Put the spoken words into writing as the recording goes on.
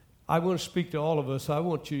I want to speak to all of us. I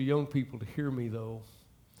want you young people to hear me, though.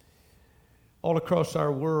 All across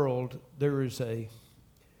our world, there is a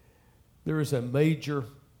major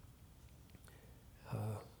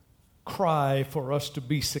cry for us to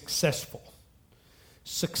be successful.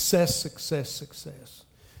 Success, success, success.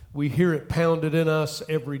 We hear it pounded in us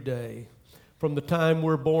every day. From the time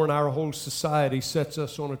we're born, our whole society sets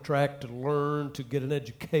us on a track to learn, to get an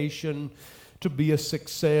education, to be a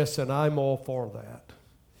success, and I'm all for that.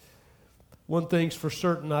 One thing's for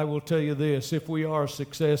certain, I will tell you this: if we are a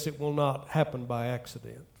success, it will not happen by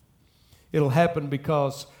accident. It'll happen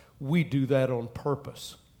because we do that on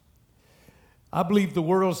purpose. I believe the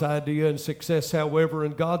world's idea of success, however,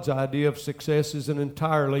 and God's idea of success is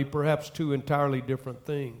perhaps two entirely different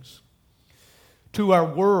things. To our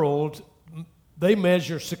world, they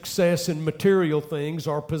measure success in material things,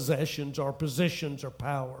 our possessions, our positions, or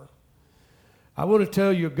power. I want to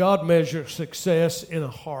tell you, God measures success in a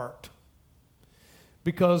heart.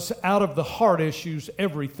 Because out of the heart issues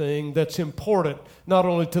everything that's important, not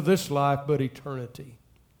only to this life, but eternity.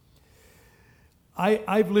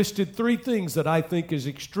 I've listed 3 things that I think is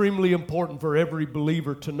extremely important for every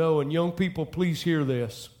believer to know. And young people, please hear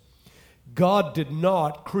this. God did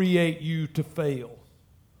not create you to fail.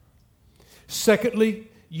 Secondly,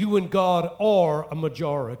 you and God are a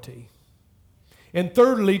majority. And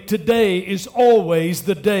thirdly, today is always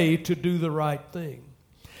the day to do the right thing.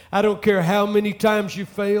 I don't care how many times you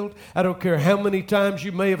failed. I don't care how many times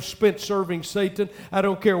you may have spent serving Satan. I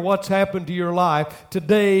don't care what's happened to your life.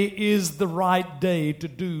 Today is the right day to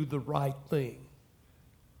do the right thing.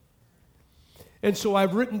 And so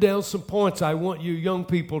I've written down some points I want you young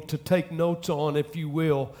people to take notes on, if you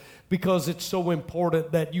will, because it's so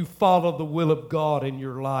important that you follow the will of God in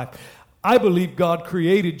your life. I believe God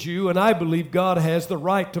created you, and I believe God has the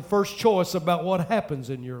right to first choice about what happens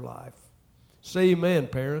in your life. Say amen,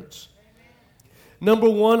 parents. Amen. Number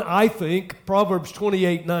 1, I think Proverbs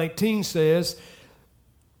 28:19 says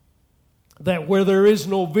that where there is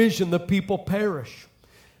no vision, the people perish.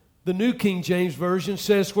 The New King James Version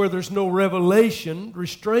says where there's no revelation,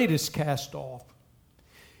 restraint is cast off.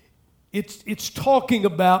 It's talking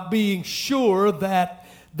about being sure that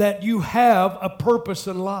you have a purpose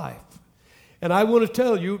in life. And I want to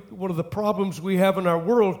tell you, one of the problems we have in our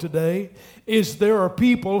world today is there are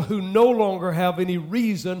people who no longer have any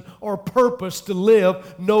reason or purpose to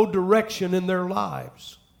live, no direction in their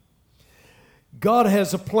lives. God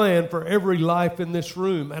has a plan for every life in this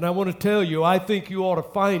room. And I want to tell you, I think you ought to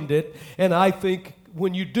find it. And I think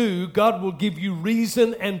when you do, God will give you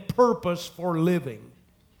reason and purpose for living.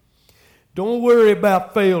 Don't worry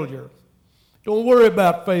about failure. Don't worry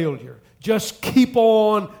about failure. Just keep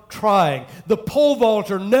on trying. The pole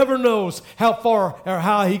vaulter never knows how far or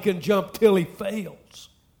how he can jump till he fails.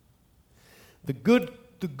 The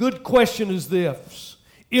good question is this: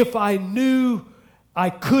 if I knew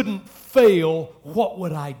I couldn't fail, what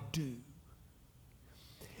would I do?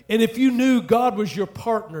 And if you knew God was your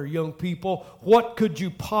partner, young people, what could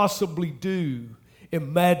you possibly do?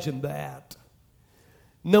 Imagine that.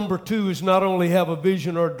 Number 2 is not only have a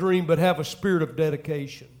vision or a dream, but have a spirit of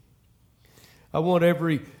dedication. I want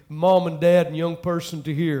every mom and dad and young person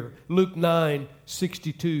to hear Luke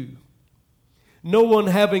 9:62. No one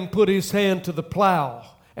having put his hand to the plow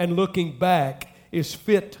and looking back is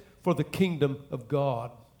fit for the kingdom of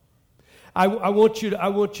God. I want you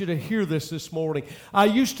to hear this morning. I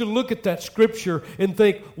used to look at that scripture and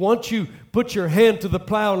think, once you put your hand to the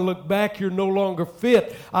plow and look back, you're no longer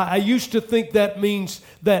fit. I used to think that means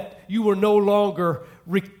that you were no longer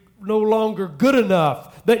good enough,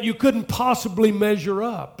 that you couldn't possibly measure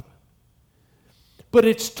up. But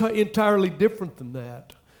it's entirely different than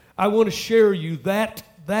that. I want to share you that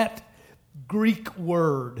Greek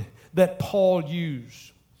word that Paul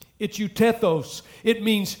used. It's eutethos. It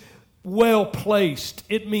means well placed.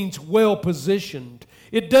 It means well positioned.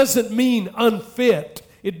 It doesn't mean unfit.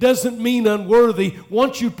 It doesn't mean unworthy.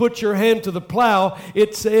 Once you put your hand to the plow,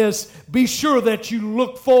 it says, be sure that you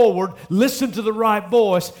look forward, listen to the right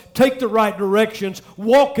voice, take the right directions,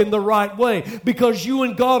 walk in the right way, because you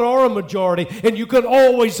and God are a majority, and you can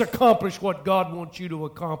always accomplish what God wants you to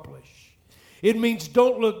accomplish. It means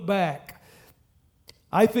don't look back.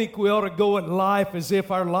 I think we ought to go at life as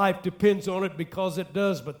if our life depends on it, because it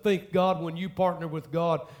does, but thank God when you partner with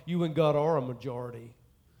God, you and God are a majority.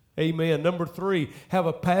 Amen. Number 3, have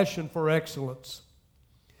a passion for excellence.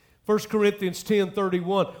 1 Corinthians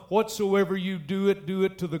 10:31, whatsoever you do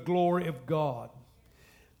it to the glory of God.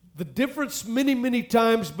 The difference many, many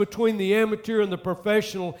times between the amateur and the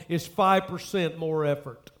professional is 5% more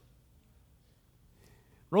effort.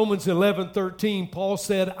 Romans 11:13, Paul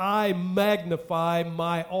said, I magnify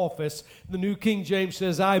my office. The New King James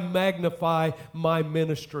says, I magnify my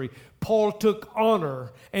ministry. Paul took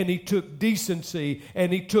honor, and he took decency,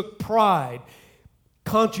 and he took pride,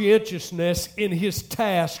 conscientiousness in his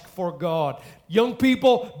task for God. Young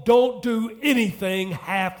people, don't do anything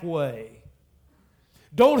halfway.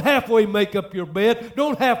 Don't halfway make up your bed.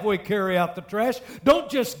 Don't halfway carry out the trash. Don't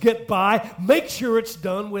just get by. Make sure it's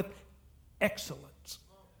done with excellence.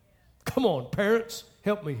 Come on, parents,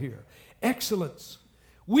 help me here. Excellence.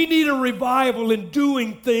 We need a revival in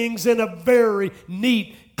doing things in a very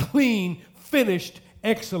neat, clean, finished,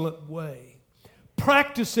 excellent way.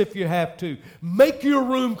 Practice if you have to. Make your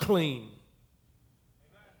room clean.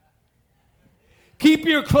 Keep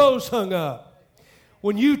your clothes hung up.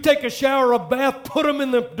 When you take a shower or a bath, put them in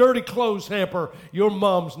the dirty clothes hamper. Your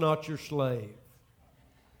mom's not your slave.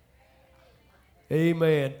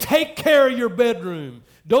 Amen. Take care of your bedroom.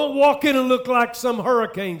 Don't walk in and look like some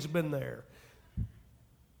hurricane's been there.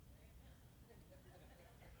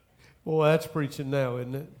 Boy, that's preaching now,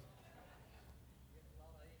 isn't it?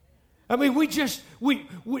 I mean,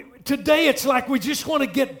 today it's like we just want to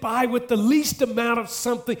get by with the least amount of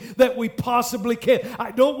something that we possibly can.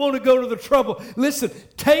 I don't want to go to the trouble. Listen,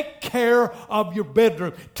 take care of your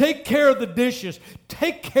bedroom. Take care of the dishes.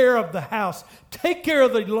 Take care of the house. Take care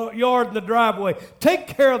of the yard and the driveway. Take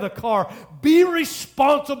care of the car. Be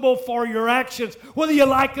responsible for your actions. Whether you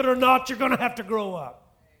like it or not, you're going to have to grow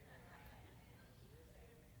up.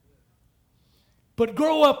 But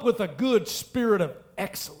grow up with a good spirit of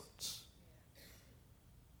excellence.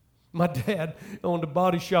 My dad owned a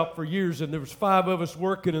body shop for years, and there was 5 of us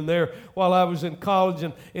working in there while I was in college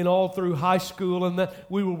and all through high school. And that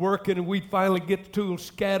we were working, and we'd finally get the tools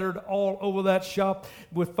scattered all over that shop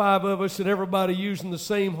with 5 of us, and everybody using the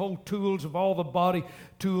same whole tools of all the body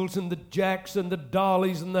tools and the jacks and the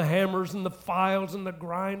dollies and the hammers and the files and the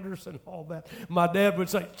grinders and all that. My dad would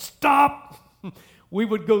say, "Stop!" We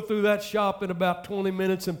would go through that shop in about 20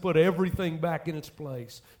 minutes and put everything back in its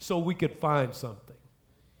place so we could find something.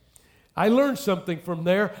 I learned something from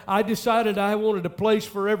there. I decided I wanted a place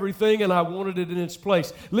for everything, and I wanted it in its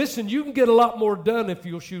place. Listen, you can get a lot more done if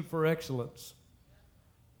you'll shoot for excellence.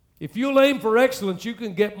 If you'll aim for excellence, you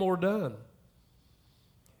can get more done.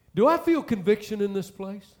 Do I feel conviction in this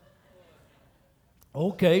place?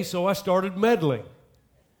 Okay, so I started meddling.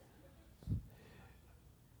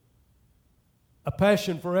 A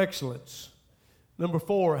passion for excellence. Number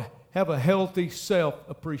 4, have a healthy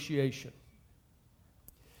self-appreciation.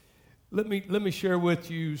 Let me share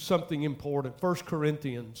with you something important. 1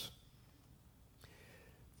 Corinthians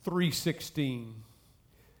 3:16.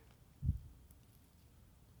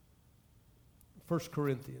 1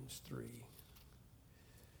 Corinthians 3.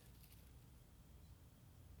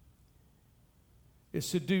 It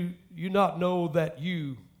said, "Do you not know that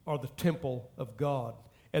you are the temple of God,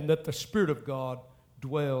 and that the Spirit of God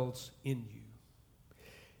dwells in you?"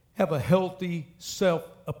 Have a healthy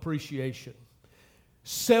self-appreciation.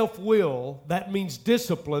 Self-will, that means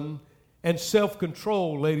discipline, and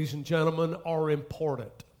self-control, ladies and gentlemen, are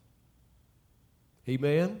important.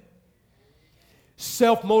 Amen?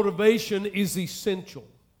 Self-motivation is essential.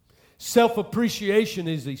 Self-appreciation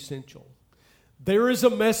is essential. There is a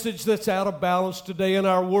message that's out of balance today in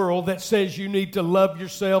our world that says you need to love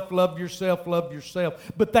yourself, love yourself, love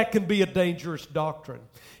yourself. But that can be a dangerous doctrine.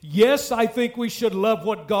 Yes, I think we should love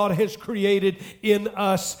what God has created in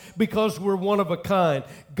us because we're one of a kind.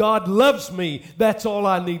 God loves me. That's all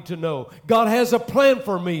I need to know. God has a plan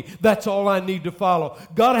for me. That's all I need to follow.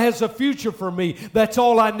 God has a future for me. That's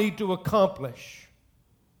all I need to accomplish.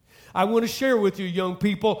 I want to share with you, young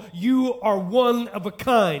people, you are one of a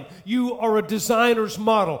kind. You are a designer's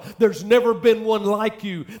model. There's never been one like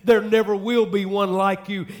you. There never will be one like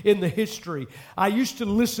you in the history. I used to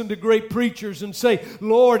listen to great preachers and say,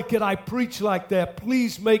 "Lord, can I preach like that?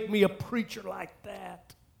 Please make me a preacher like that."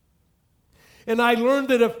 And I learned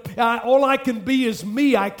that if all I can be is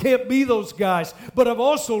me, I can't be those guys. But I've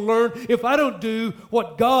also learned if I don't do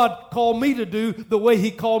what God called me to do the way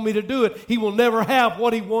He called me to do it, He will never have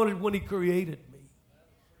what He wanted when He created me.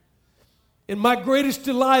 And my greatest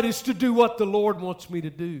delight is to do what the Lord wants me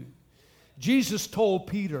to do. Jesus told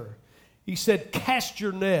Peter, He said, "Cast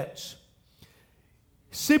your nets."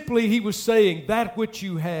 Simply, He was saying, that which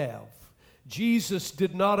you have. Jesus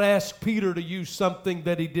did not ask Peter to use something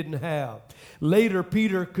that he didn't have. Later,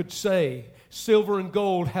 Peter could say, "Silver and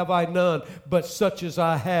gold have I none, but such as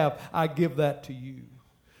I have, I give that to you."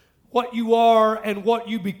 What you are and what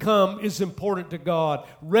you become is important to God.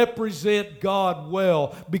 Represent God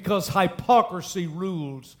well, because hypocrisy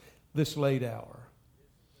rules this late hour.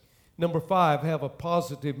 Number 5, have a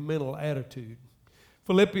positive mental attitude.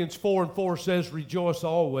 Philippians 4:4 says, rejoice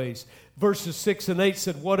always. Verses 6 and 8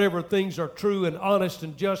 said, whatever things are true and honest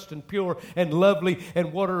and just and pure and lovely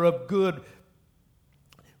and what are of good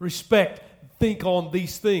respect, think on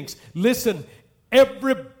these things. Listen,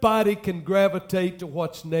 everybody can gravitate to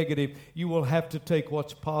what's negative. You will have to take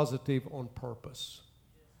what's positive on purpose.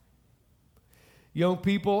 Young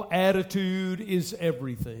people, attitude is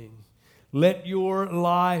everything. Let your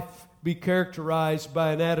life be characterized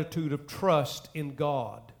by an attitude of trust in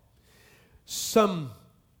God. Some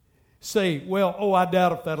say, well, I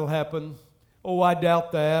doubt if that'll happen. I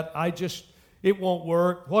doubt that. It won't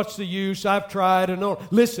work. What's the use? I've tried and all.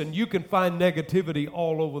 Listen, you can find negativity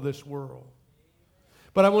all over this world.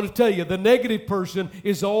 But I want to tell you, the negative person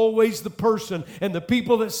is always the person, and the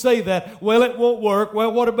people that say that, well, it won't work.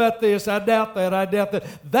 Well, what about this? I doubt that. I doubt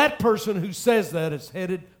that. That person who says that is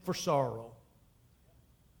headed for sorrow.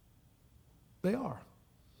 They are.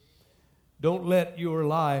 Don't let your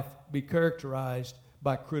life be characterized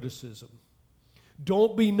by criticism.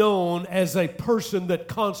 Don't be known as a person that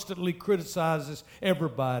constantly criticizes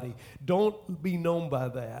everybody. Don't be known by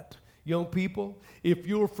that. Young people, if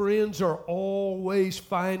your friends are always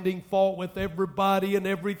finding fault with everybody and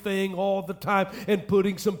everything all the time and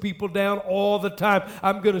putting some people down all the time,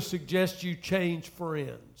 I'm going to suggest you change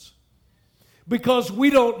friends. Because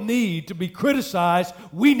we don't need to be criticized,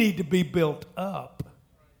 we need to be built up.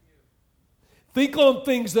 Think on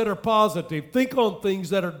things that are positive. Think on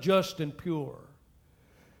things that are just and pure.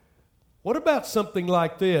 What about something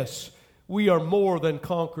like this? We are more than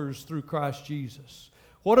conquerors through Christ Jesus.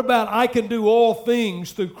 What about I can do all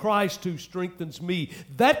things through Christ who strengthens me?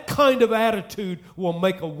 That kind of attitude will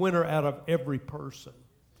make a winner out of every person.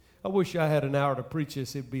 I wish I had an hour to preach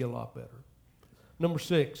this. It'd be a lot better. Number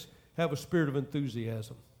 6, have a spirit of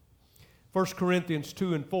enthusiasm. 1 Corinthians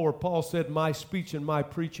 2:4, Paul said, my speech and my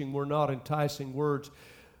preaching were not enticing words,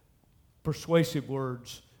 persuasive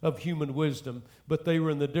words of human wisdom, but they were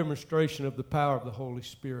in the demonstration of the power of the Holy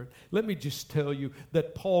Spirit. Let me just tell you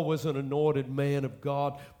that Paul was an anointed man of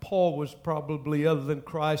God. Paul was probably, other than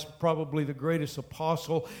Christ, probably the greatest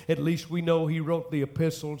apostle. At least we know he wrote the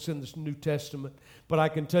epistles in the New Testament. But I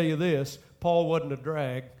can tell you this, Paul wasn't a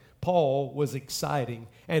drag. Paul was exciting,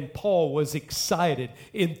 and Paul was excited.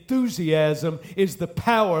 Enthusiasm is the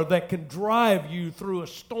power that can drive you through a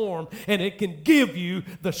storm, and it can give you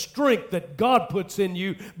the strength that God puts in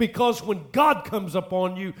you, because when God comes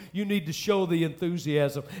upon you, you need to show the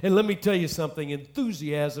enthusiasm. And let me tell you something,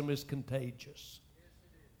 enthusiasm is contagious.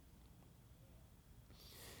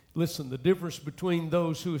 Listen, the difference between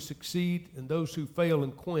those who succeed and those who fail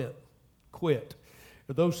and quit,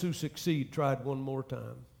 or those who succeed tried one more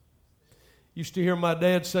time. Used to hear my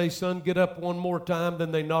dad say, son, get up one more time,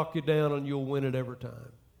 then they knock you down and you'll win it every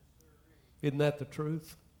time. Isn't that the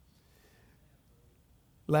truth?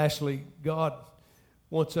 Lastly, God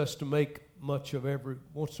wants to make much of every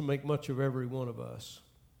one of us.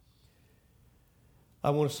 I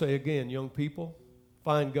want to say again, young people,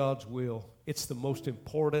 find God's will. It's the most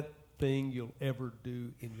important thing you'll ever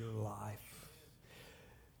do in your life.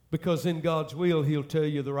 Because in God's will, He'll tell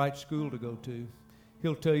you the right school to go to.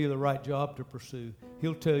 He'll tell you the right job to pursue.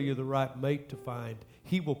 He'll tell you the right mate to find.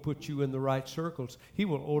 He will put you in the right circles. He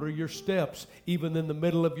will order your steps, even in the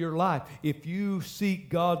middle of your life. If you seek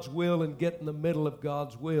God's will and get in the middle of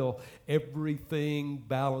God's will, everything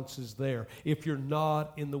balances there. If you're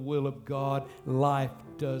not in the will of God, life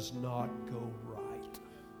does not go right.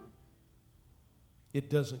 It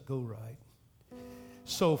doesn't go right.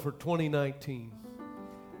 So for 2019,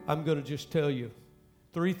 I'm going to just tell you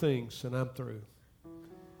 3 things, and I'm through.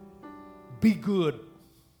 Be good,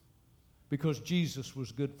 because Jesus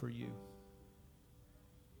was good for you.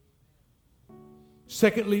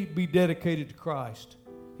 Secondly, be dedicated to Christ.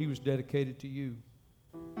 He was dedicated to you.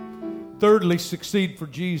 Thirdly, succeed for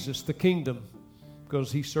Jesus, the kingdom,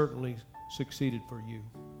 because He certainly succeeded for you.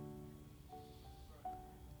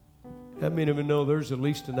 How many of you know there's at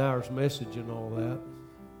least an hour's message in all that?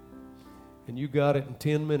 And you got it in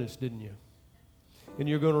 10 minutes, didn't you? And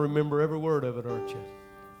you're going to remember every word of it, aren't you?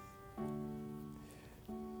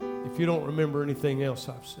 If you don't remember anything else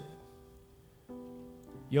I've said.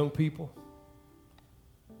 Young people,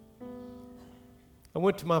 I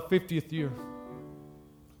went to my 50th year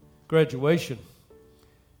graduation.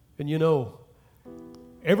 And you know,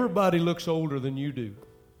 everybody looks older than you do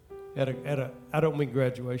at a I don't mean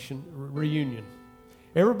graduation, reunion.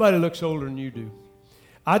 Everybody looks older than you do.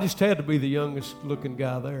 I just had to be the youngest looking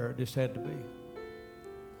guy there. I just had to be.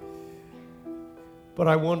 But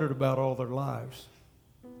I wondered about all their lives.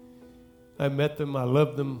 I met them. I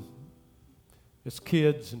loved them as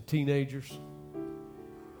kids and teenagers.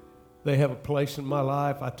 They have a place in my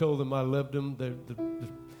life. I told them I loved them, the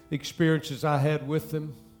experiences I had with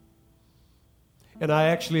them. And I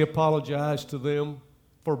actually apologized to them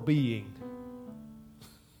for being.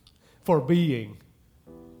 For being.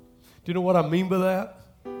 Do you know what I mean by that?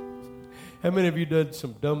 How many of you did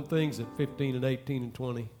some dumb things at 15 and 18 and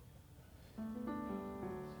 20?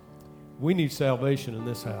 We need salvation in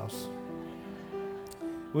this house.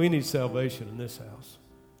 We need salvation in this house.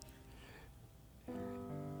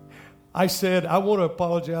 I said, I want to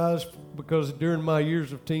apologize because during my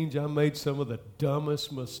years of teens, I made some of the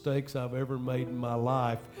dumbest mistakes I've ever made in my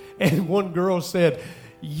life. And one girl said,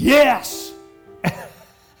 yes.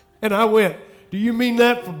 And I went, do you mean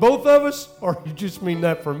that for both of us, or you just mean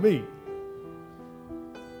that for me?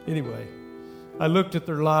 Anyway, I looked at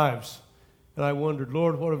their lives, and I wondered,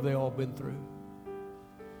 Lord, what have they all been through?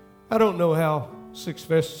 I don't know how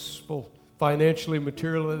successful financially,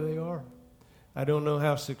 materially they are. I don't know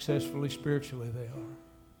how successfully spiritually they are.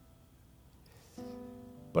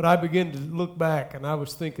 But I began to look back, and I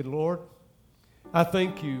was thinking, Lord, I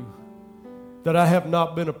thank you that I have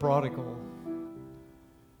not been a prodigal.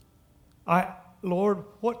 Lord,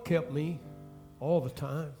 what kept me all the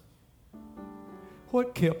time?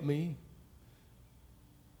 What kept me?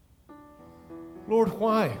 Lord,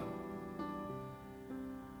 why?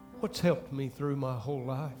 What's helped me through my whole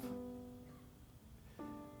life?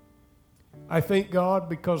 I thank God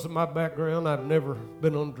because of my background, I've never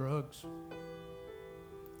been on drugs.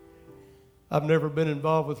 I've never been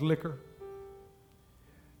involved with liquor.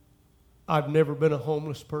 I've never been a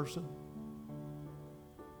homeless person.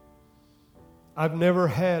 I've never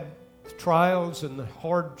had the trials and the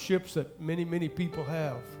hardships that many, many people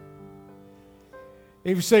have.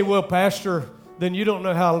 If you say, well, Pastor, then you don't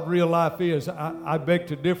know how real life is. I beg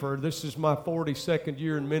to differ. This is my 42nd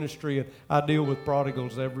year in ministry, and I deal with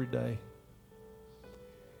prodigals every day.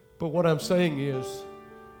 But what I'm saying is,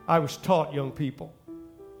 I was taught, young people,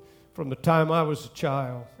 from the time I was a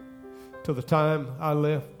child to the time I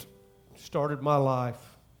left, started my life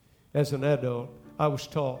as an adult, I was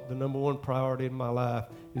taught the number one priority in my life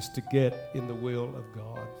is to get in the will of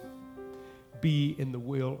God. Be in the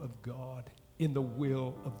will of God. In the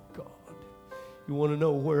will of God. You want to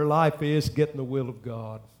know where life is? Get in the will of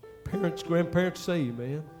God. Parents, grandparents, say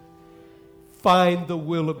amen. Find the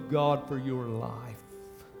will of God for your life.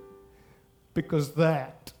 Because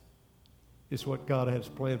that is what God has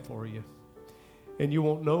planned for you. And you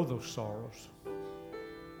won't know those sorrows.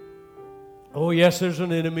 Oh, yes, there's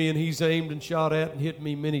an enemy, and he's aimed and shot at and hit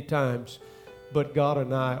me many times. But God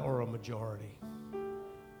and I are a majority.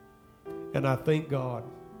 And I thank God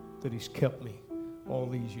that he's kept me all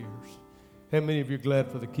these years. How many of you are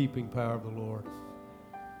glad for the keeping power of the Lord?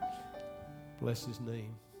 Bless his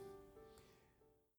name.